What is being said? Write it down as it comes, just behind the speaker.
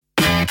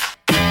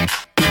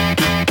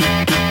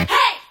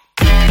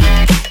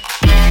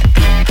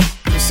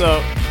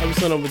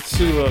episode number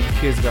 2 of The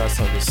Kids Got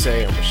Something to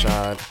Say. I'm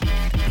Rashad.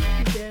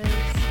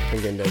 Yes.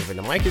 Again, David.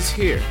 The mic is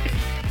here.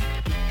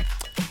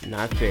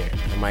 Not there.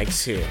 The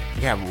mic's here.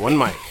 We have one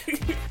mic.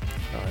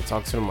 All right,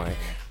 talk to the mic.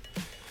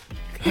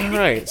 All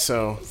right,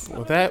 so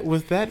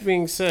with that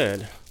being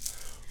said,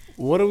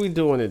 what are we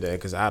doing today?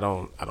 Because I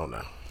don't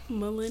know.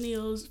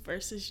 Millennials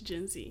versus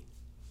Gen Z.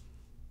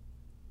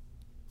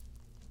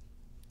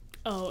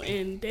 Oh,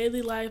 in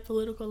daily life,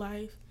 political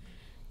life,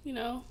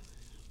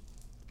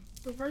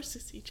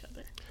 reverses each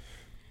other.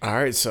 All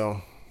right,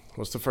 so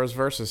what's the first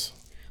versus?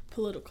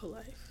 Political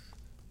life.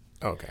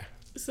 Okay.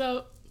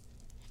 So,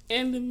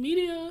 in the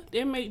media,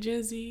 they make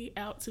Gen Z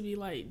out to be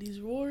like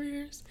these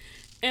warriors,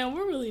 and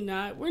we're really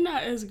not. We're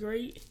not as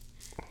great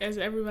as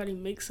everybody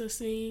makes us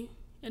seem,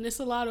 and it's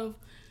a lot of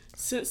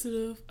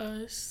sensitive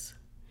us.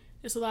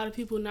 It's a lot of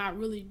people not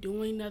really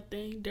doing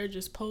nothing. They're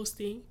just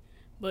posting,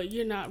 but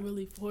you're not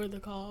really for the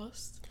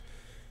cause.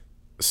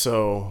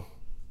 So,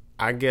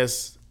 I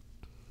guess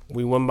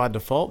we won by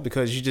default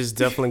because you just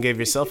definitely gave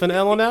yourself an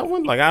L on that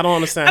one. Like, I don't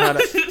understand how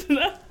that.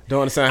 No.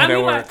 Don't understand how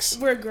that works.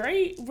 Like, we're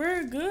great.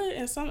 We're good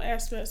in some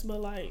aspects, but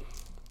like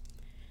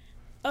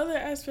other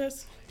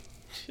aspects,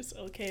 it's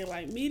okay.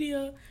 Like,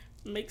 media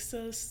makes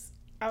us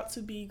out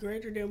to be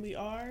greater than we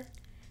are.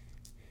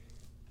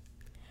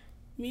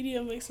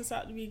 Media makes us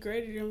out to be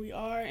greater than we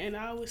are, and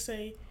I would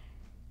say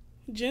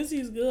Gen Z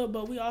is good,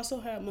 but we also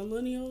have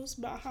millennials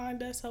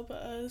behind us helping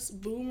us,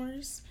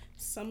 boomers,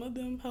 some of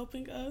them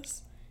helping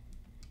us.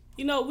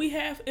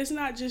 It's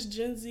not just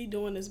Gen Z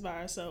doing this by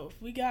ourselves.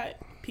 We got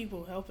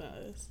people helping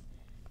us.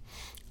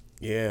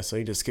 Yeah, so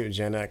you just skipped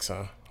Gen X,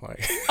 huh?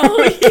 Like,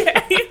 oh,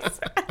 yeah.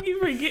 You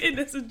forgetting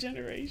this a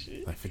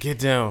generation. Like, forget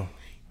them.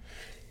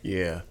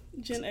 Yeah.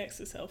 Gen X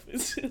is helping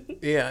too.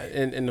 Yeah,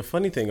 and the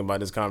funny thing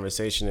about this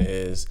conversation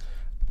is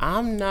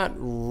I'm not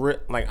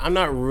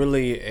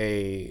really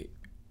a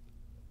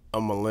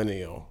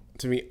millennial.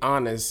 To be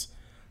honest,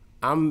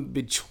 I'm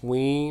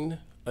between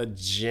a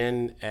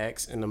Gen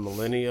X and a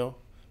millennial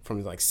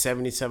from like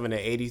 77 to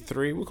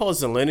 83. We call it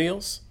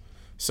Millennials.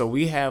 So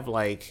we have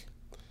like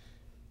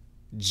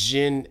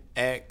Gen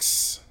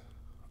X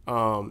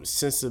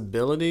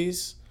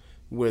sensibilities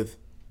with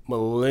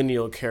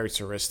millennial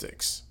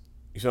characteristics.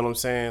 You feel what I'm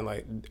saying?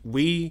 Like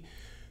we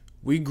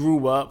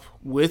grew up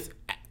with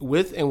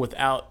and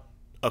without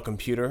a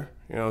computer.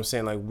 You know what I'm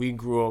saying? Like we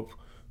grew up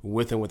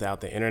with and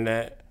without the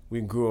internet.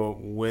 We grew up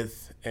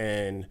with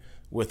and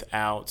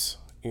without,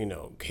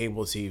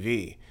 cable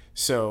TV.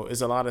 So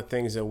it's a lot of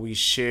things that we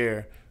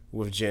share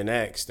with Gen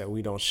X that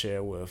we don't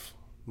share with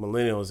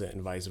millennials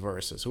and vice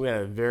versa. So we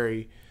had a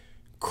very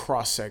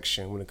cross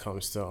section when it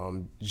comes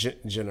to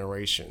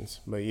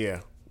generations. But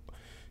yeah,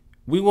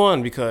 we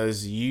won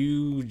because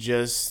you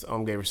just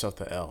gave yourself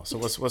the L. So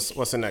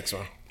what's the next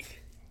one?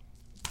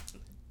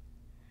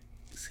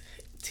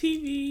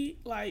 TV,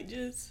 like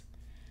just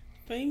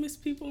famous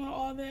people and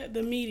all that.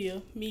 The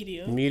media.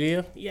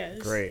 Media? Yes.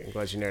 Great. I'm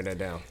glad you narrowed that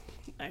down.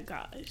 My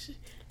gosh.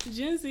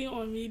 Gen Z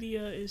on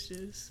media is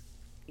just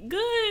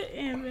good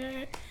and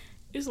bad.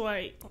 It's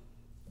like,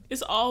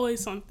 it's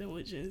always something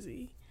with Gen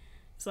Z.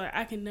 It's like,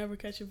 I can never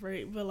catch a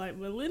break. But like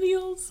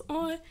millennials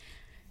on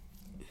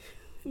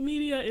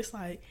media, it's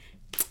like,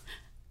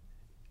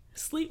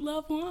 sleep,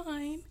 love,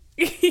 wine.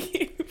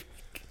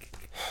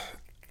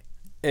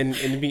 And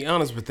to be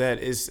honest with that,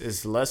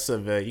 it's less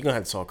of a, you're gonna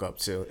have to talk up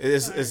too.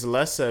 It's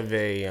less of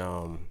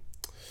a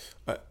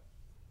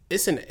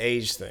it's an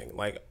age thing.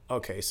 Like,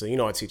 okay, so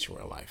I teach in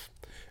real life,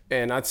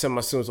 and I tell my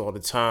students all the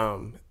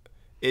time,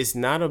 it's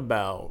not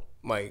about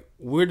like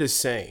we're the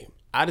same.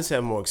 I just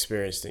have more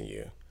experience than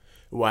you.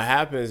 What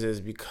happens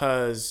is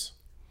because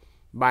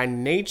by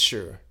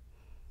nature,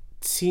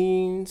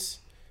 teens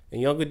and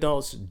young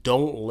adults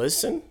don't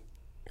listen.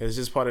 It's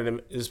just part of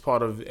them. It's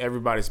part of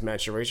everybody's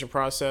maturation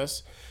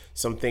process.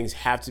 Some things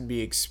have to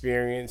be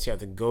experienced. You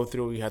have to go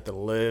through. You have to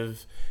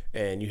live,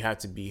 and you have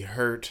to be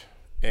hurt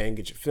and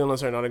get your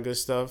feelings hurt and all that good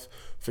stuff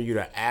for you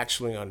to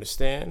actually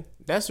understand.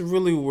 That's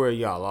really where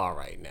y'all are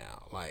right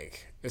now.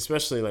 Like,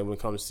 especially like when it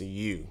comes to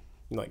you,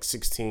 like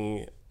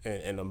 16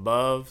 and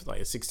above,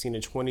 like 16 to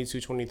 22,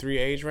 23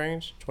 age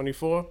range,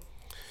 24.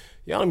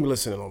 Y'all don't be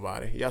listening to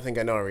nobody. Y'all think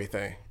I know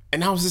everything.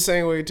 And I was the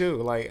same way too.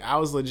 Like, I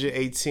was legit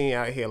 18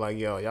 out here like,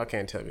 yo, y'all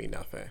can't tell me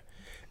nothing.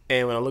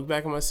 And when I look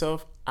back at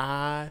myself,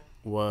 I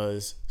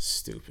was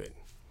stupid.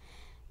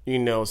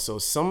 So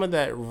some of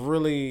that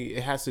really,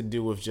 it has to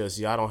do with just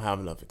y'all don't have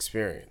enough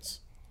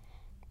experience.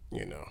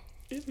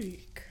 It'd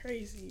be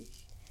crazy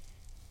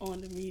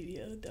on the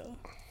media though.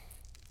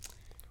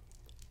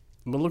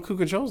 But look who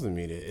controls the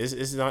media.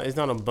 It's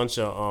not a bunch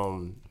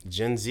of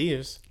Gen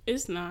Zers.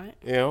 It's not.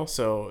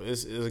 So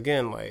it's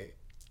again like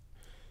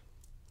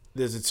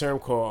there's a term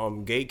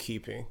called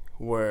gatekeeping,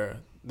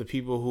 where the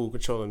people who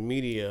control the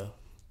media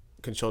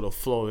control the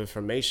flow of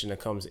information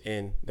that comes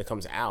in, that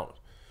comes out.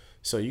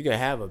 So you can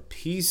have a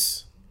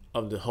piece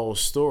of the whole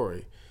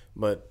story,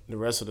 but the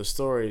rest of the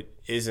story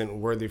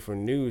isn't worthy for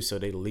news, so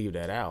they leave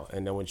that out.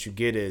 And then what you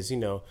get is,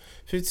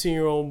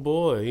 15-year-old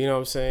boy, you know what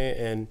I'm saying?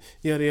 And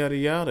yada, yada,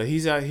 yada.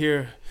 He's out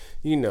here,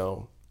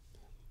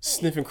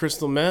 sniffing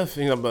crystal meth,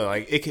 but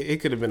like it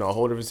could have been a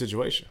whole different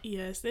situation.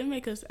 Yes, they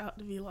make us out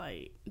to be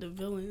like the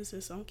villains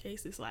in some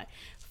cases. Like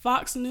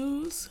Fox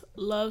News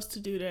loves to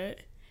do that,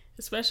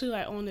 especially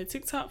like on the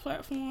TikTok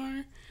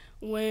platform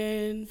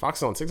when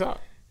Fox on TikTok.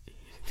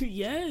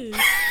 Yes,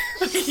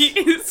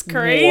 it's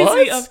crazy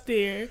What? up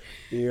there.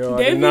 Yo,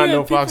 I did not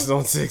know Fox is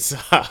on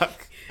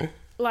TikTok.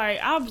 Like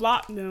I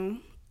blocked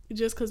them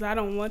just because I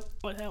don't want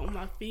that on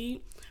my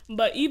feed.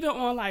 But even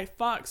on like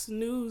Fox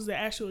News, the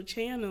actual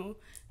channel,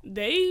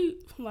 they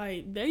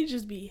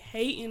just be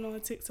hating on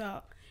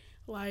TikTok.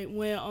 Like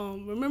when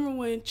remember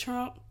when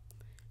Trump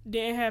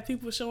didn't have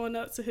people showing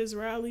up to his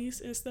rallies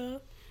and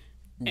stuff,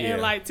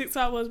 and like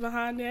TikTok was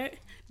behind that.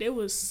 They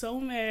was so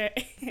mad.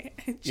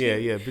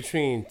 Yeah.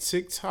 Between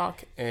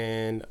TikTok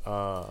and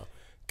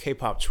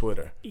K-pop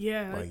Twitter.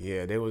 Yeah. Like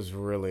they was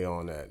really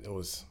on that. It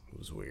was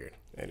weird.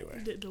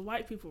 Anyway. The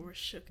white people were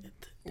shook at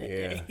that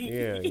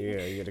Yeah.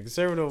 day. The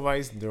conservative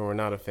whites, they were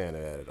not a fan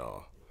of that at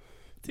all.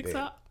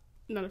 TikTok,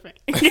 not a fan.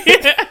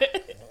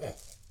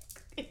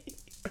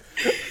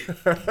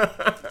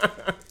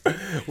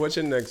 What's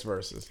your next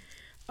verses?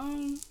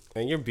 And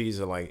your beats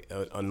are like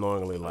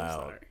annoyingly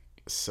loud.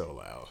 So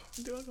loud.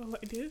 Do I go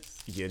like this?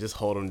 Yeah, just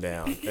hold them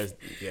down. That's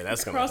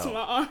gonna cross help. my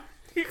arm.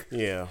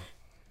 Yeah.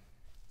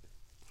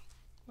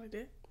 Like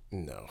that?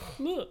 No.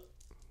 Look.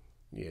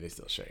 Yeah, they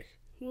still shake.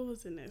 What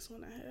was the next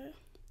one I had?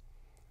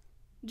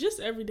 Just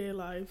everyday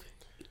life.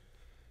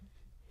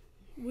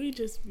 We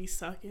just be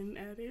sucking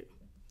at it.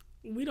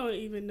 We don't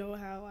even know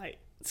how like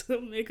to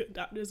make a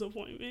doctor's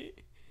appointment.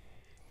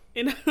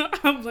 And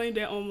I blame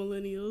that on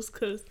millennials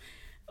because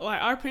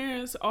like our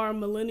parents are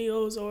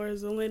millennials or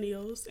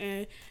zillennials,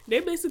 and they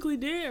basically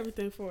did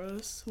everything for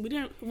us. We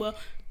didn't. Well,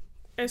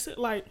 it's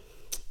like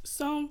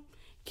some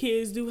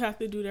kids do have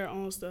to do their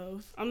own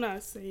stuff. I'm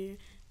not saying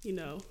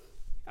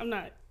I'm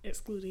not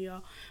excluding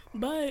y'all,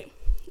 but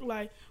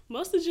like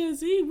most of Gen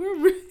Z,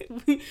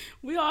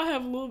 we all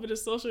have a little bit of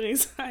social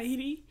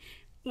anxiety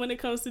when it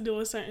comes to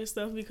doing certain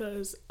stuff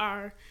because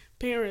our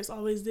parents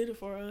always did it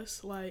for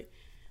us. Like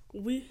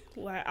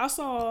I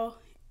saw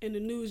in the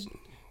news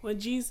when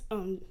Jesus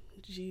when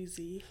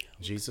Jeezy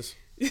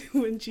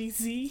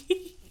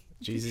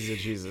Jeezy's a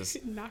Jesus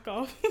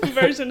knockoff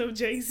version of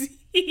Jay-Z.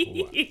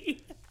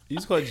 You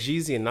just call it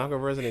Jeezy and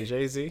knockoff version of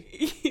Jay-Z?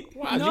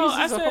 Wow, no, Jeezy's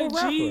I a said whole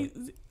rapper.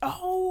 Jeezy.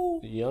 Oh,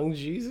 Young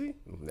Jeezy?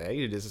 Nah,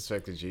 you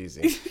disrespected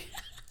Jeezy.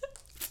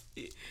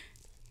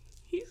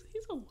 he's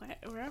a white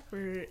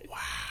rapper. Wow.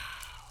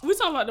 We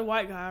talking about the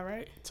white guy,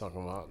 right?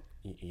 Talking about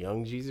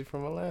Young Jeezy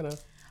from Atlanta.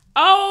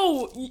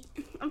 Oh,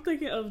 I'm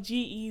thinking of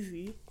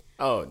G-Eazy.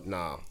 Oh,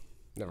 no.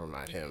 Never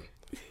mind him.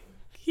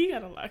 He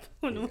got a lot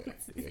going on.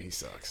 Yeah, he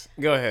sucks.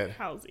 Go ahead.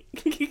 Housing.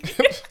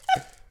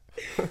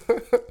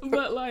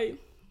 But, like,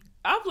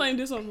 I blame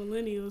this on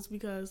millennials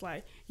because,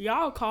 like,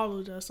 y'all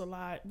coddled us a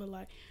lot. But,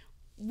 like,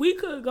 we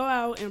could go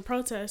out and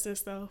protest and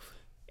stuff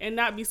and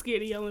not be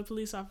scared of yelling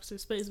police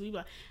officers' face. We be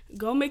like,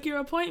 go make your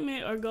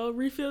appointment or go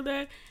refill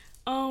that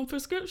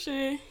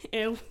prescription.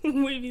 And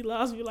we be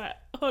lost. Be like,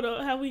 hold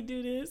up, how we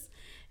do this?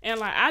 And,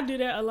 like, I do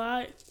that a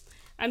lot.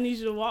 I need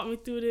you to walk me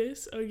through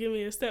this or give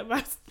me a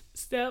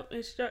step-by-step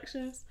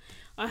instructions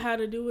on how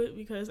to do it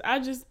because I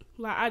just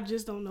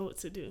don't know what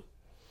to do.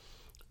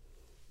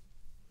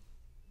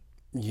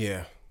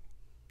 Yeah.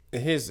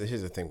 Here's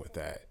the thing with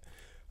that.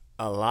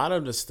 A lot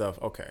of the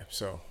stuff, okay,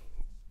 so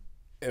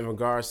in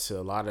regards to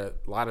a lot of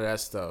that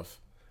stuff,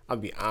 I'll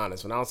be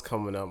honest, when I was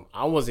coming up,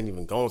 I wasn't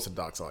even going to the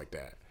doctor like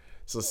that.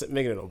 So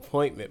making an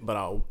appointment, but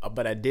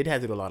I did have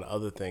to do a lot of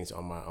other things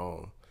on my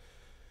own.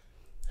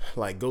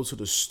 Like go to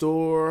the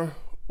store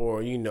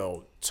or,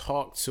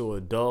 talk to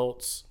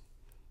adults,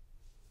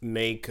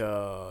 make,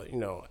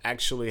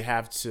 actually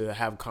have to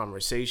have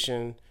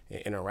conversation and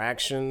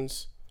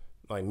interactions,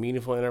 like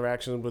meaningful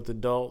interactions with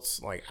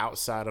adults, like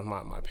outside of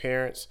my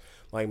parents.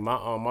 Like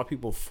my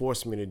people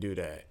forced me to do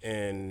that.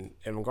 And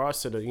in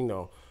regards to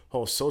the,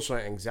 whole social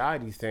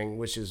anxiety thing,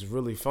 which is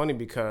really funny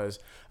because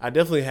I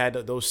definitely had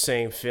those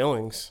same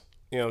feelings.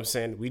 You know what I'm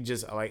saying? We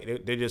just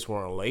they just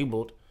weren't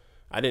labeled.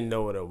 I didn't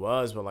know what it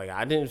was, but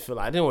I didn't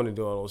want to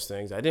do all those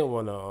things. I didn't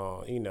want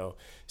to,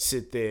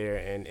 sit there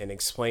and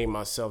explain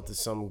myself to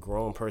some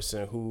grown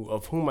person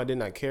of whom I did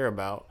not care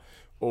about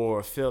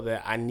or feel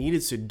that I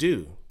needed to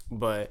do.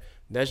 But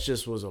that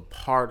just was a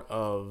part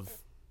of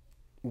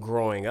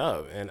growing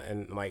up,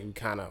 and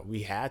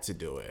we had to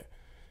do it.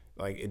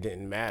 Like it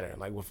didn't matter.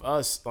 Like with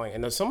us,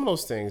 and some of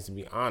those things, to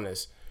be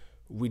honest,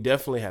 we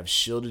definitely have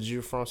shielded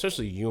you from,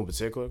 especially you in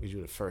particular, because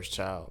you're the first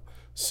child.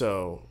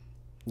 So.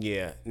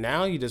 Yeah,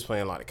 now you're just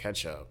playing a lot of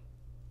catch up,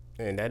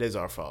 and that is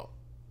our fault.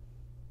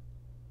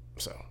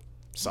 So,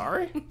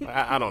 sorry?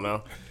 I don't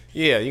know.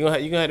 Yeah, you're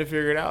gonna have to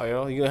figure it out,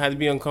 yo. You're gonna have to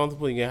be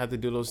uncomfortable. You're gonna have to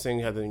do those things.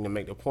 You have to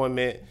make the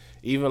appointment.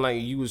 Even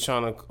like you was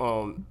trying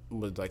to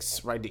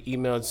write the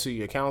email to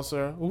your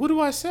counselor. What do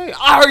I say?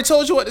 I already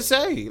told you what to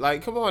say.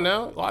 Like, come on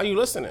now. Why are you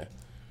listening?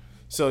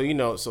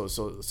 So so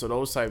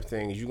those type of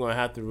things you're gonna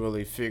have to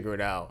really figure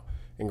it out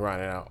and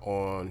grind it out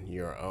on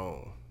your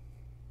own.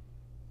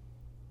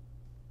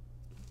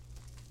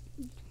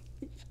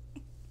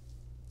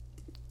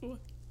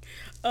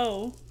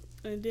 Oh,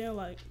 and then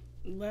like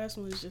the last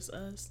one is just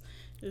us.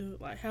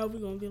 It's like how we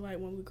gonna be like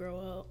when we grow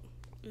up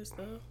and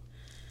stuff.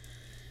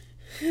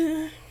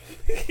 I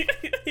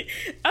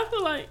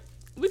feel like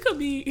we could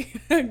be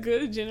a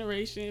good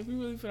generation if we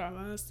really put our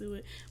minds to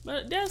it.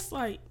 But that's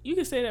like you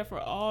can say that for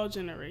all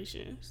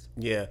generations.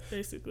 Yeah.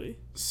 Basically.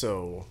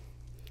 So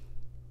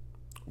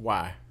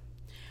why?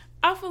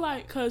 I feel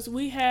like because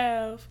we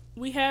have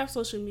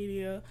social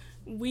media,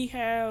 we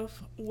have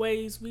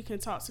ways we can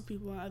talk to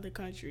people in other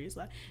countries.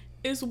 Like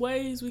it's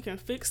ways we can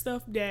fix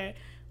stuff that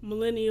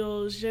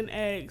millennials, Gen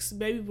X,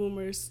 baby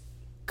boomers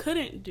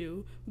couldn't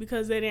do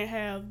because they didn't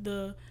have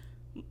the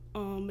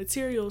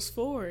materials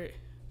for it.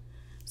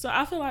 So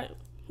I feel like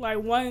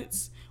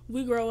once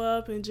we grow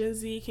up and Gen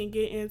Z can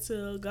get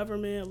into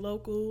government,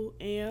 local,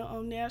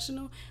 and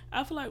national,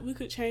 I feel like we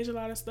could change a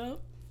lot of stuff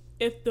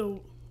if the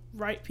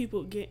right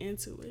people get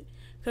into it.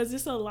 Because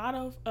it's a lot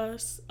of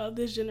us of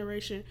this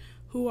generation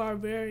who are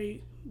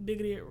very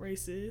bigoted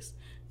racist,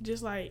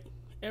 just like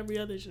every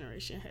other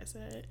generation has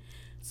had.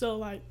 So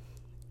like,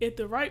 if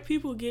the right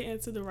people get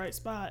into the right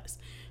spots,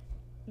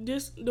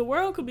 the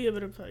world could be a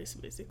better place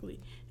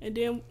basically. And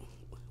then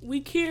we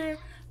care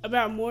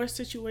about more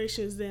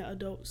situations than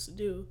adults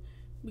do,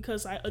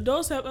 because like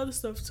adults have other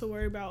stuff to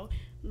worry about.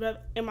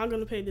 Am I going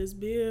to pay this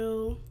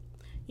bill?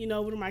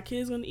 What are my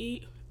kids going to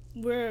eat?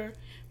 We're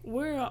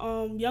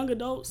young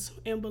adults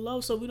and below,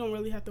 so we don't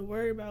really have to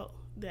worry about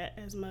that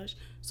as much.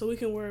 So we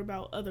can worry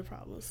about other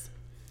problems.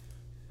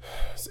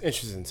 It's an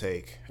interesting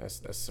take.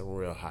 That's a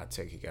real hot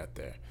take you got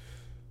there.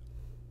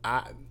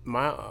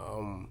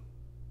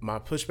 My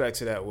pushback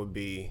to that would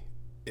be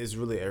it's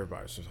really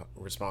everybody's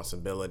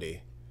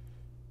responsibility,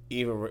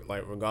 even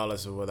like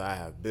regardless of whether I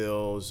have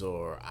bills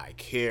or I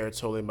care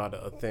totally about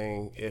a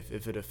thing.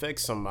 If it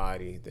affects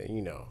somebody,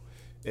 then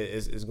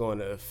it's going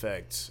to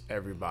affect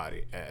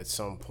everybody at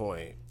some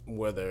point,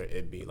 whether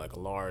it be like a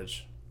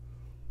large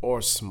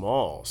or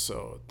small.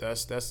 So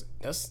that's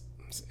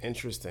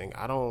interesting.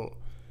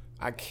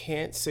 I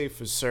can't say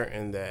for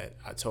certain that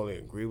I totally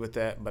agree with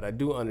that, but I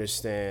do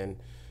understand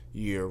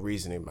your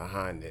reasoning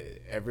behind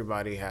it.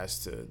 Everybody has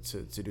to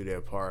do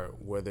their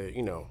part, whether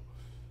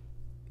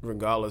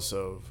regardless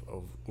of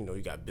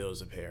you got bills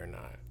to pay or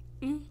not.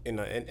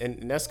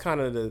 And that's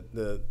kind of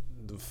the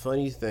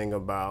funny thing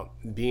about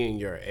being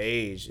your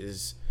age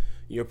is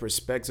your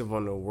perspective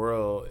on the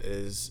world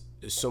is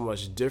so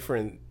much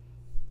different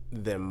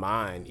than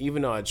mine,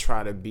 even though I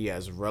try to be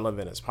as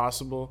relevant as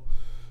possible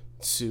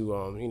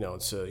to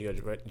to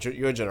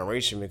your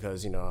generation,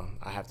 because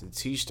I have to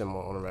teach them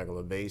on a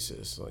regular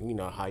basis.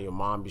 How your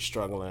mom be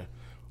struggling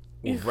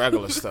with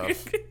regular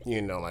stuff.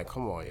 Like,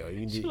 come on,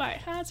 yo. She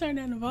like, how I turn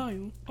down the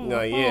volume?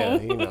 No, yeah,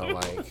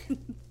 like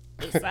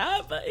the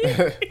side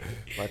button.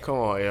 Like, come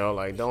on, yo.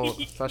 Like, don't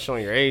stop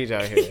showing your age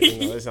out here.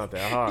 It's not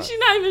that hard. She's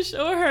not even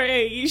showing her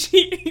age.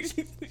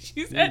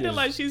 She's acting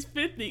like she's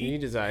 50. You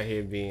just out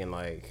here being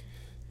like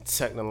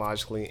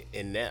technologically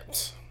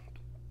inept.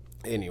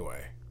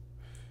 Anyway.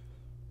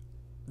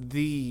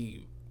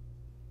 The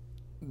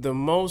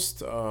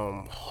most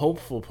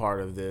hopeful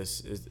part of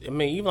this is,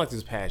 even like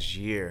this past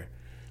year,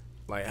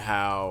 like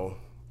how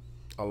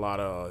a lot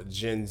of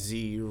Gen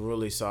Z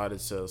really started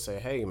to say,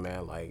 hey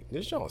man, like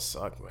this don't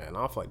suck, man. I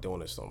don't feel like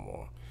doing this no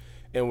more.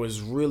 And was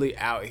really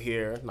out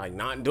here like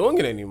not doing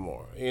it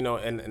anymore. And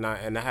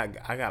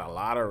I got a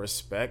lot of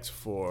respect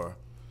for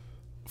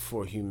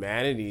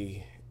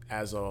humanity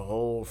as a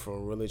whole for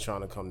really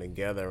trying to come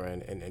together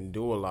and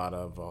do a lot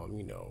of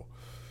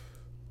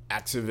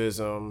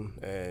activism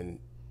and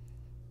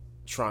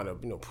trying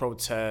to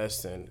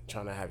protest and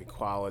trying to have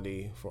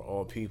equality for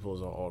all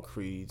peoples and all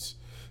creeds.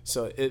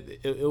 So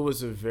it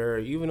was a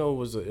very, even though it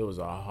was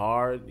a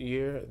hard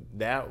year,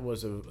 that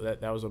was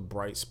a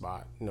bright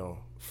spot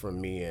for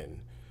me, and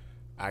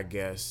I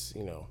guess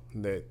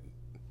that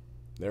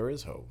there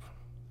is hope.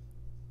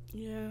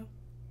 Yeah.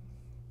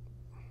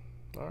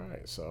 All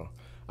right, so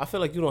I feel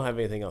like you don't have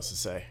anything else to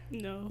say.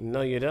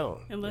 No, you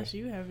don't. Unless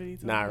you have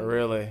anything. Not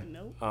really.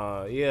 Nope.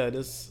 Yeah,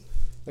 this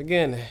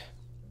again.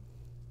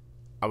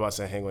 I'm about to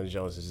say Hang with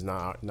Jones is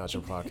not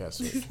your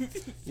podcast.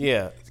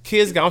 Yeah,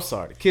 kids got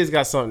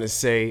something to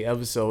say.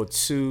 Episode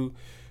 2.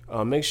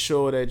 Make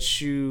sure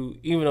that you,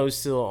 even though you're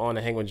still on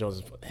the Hang with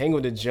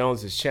the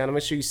Joneses channel,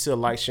 make sure you still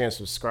like, share, and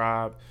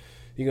subscribe.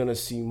 You're gonna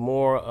see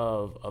more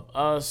of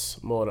us,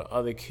 more of the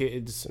other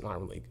kids.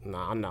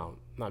 I'm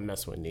not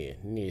messing with Nia.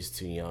 Nia's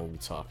too young to be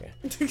talking.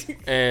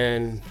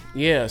 And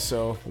yeah,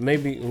 so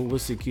maybe we'll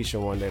see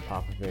Keisha one day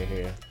pop up in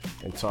here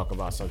and talk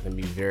about something,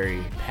 be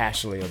very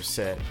passionately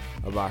upset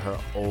about her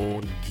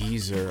old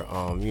geezer,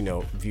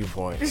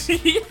 viewpoints.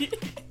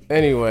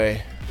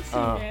 Anyway. See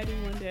Maddie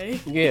one day.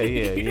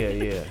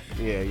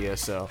 Yeah.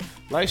 So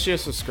like, share,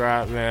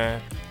 subscribe,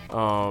 man.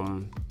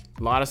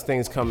 A lot of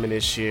things coming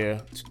this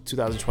year.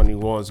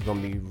 2021 is gonna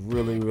be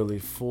really, really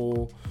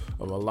full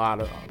of a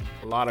lot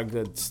of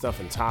good stuff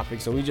and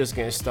topics, and we just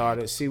getting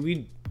started. See,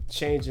 we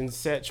changing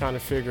set, trying to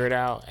figure it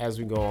out as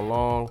we go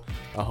along.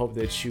 I hope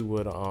that you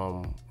would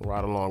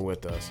ride along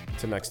with us.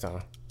 Till next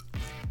time.